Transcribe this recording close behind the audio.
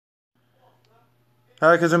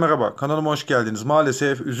Herkese merhaba, kanalıma hoş geldiniz.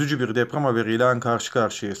 Maalesef üzücü bir deprem haberiyle karşı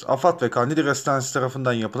karşıyayız. AFAD ve Kandili Restansı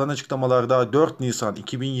tarafından yapılan açıklamalarda 4 Nisan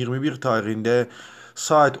 2021 tarihinde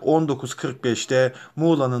saat 19.45'te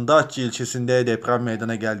Muğla'nın DATÇA ilçesinde deprem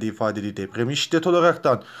meydana geldiği ifade edildi. Depremin şiddet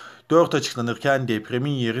olaraktan 4 açıklanırken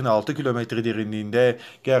depremin yerin 6 kilometre derinliğinde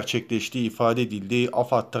gerçekleştiği ifade edildi.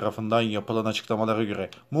 AFAD tarafından yapılan açıklamalara göre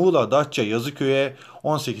Muğla DATÇA Yazıköy'e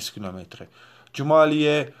 18 kilometre.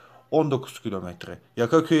 Cumali'ye 19 kilometre,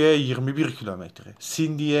 Yakaköy'e 21 kilometre,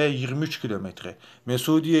 Sindi'ye 23 kilometre,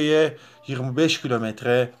 Mesudiye'ye 25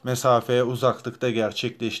 kilometre mesafe uzaklıkta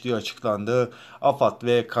gerçekleştiği açıklandı. AFAD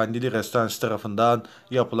ve Kandili Restansı tarafından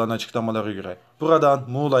yapılan açıklamalara göre. Buradan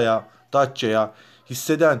Muğla'ya, Datça'ya,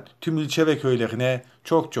 hisseden tüm ilçe ve köylerine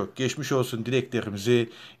çok çok geçmiş olsun dileklerimizi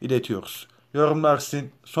iletiyoruz. Yorumlar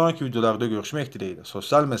sizin. Sonraki videolarda görüşmek dileğiyle.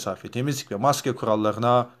 Sosyal mesafe, temizlik ve maske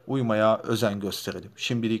kurallarına uymaya özen gösterelim.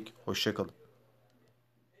 Şimdilik hoşçakalın.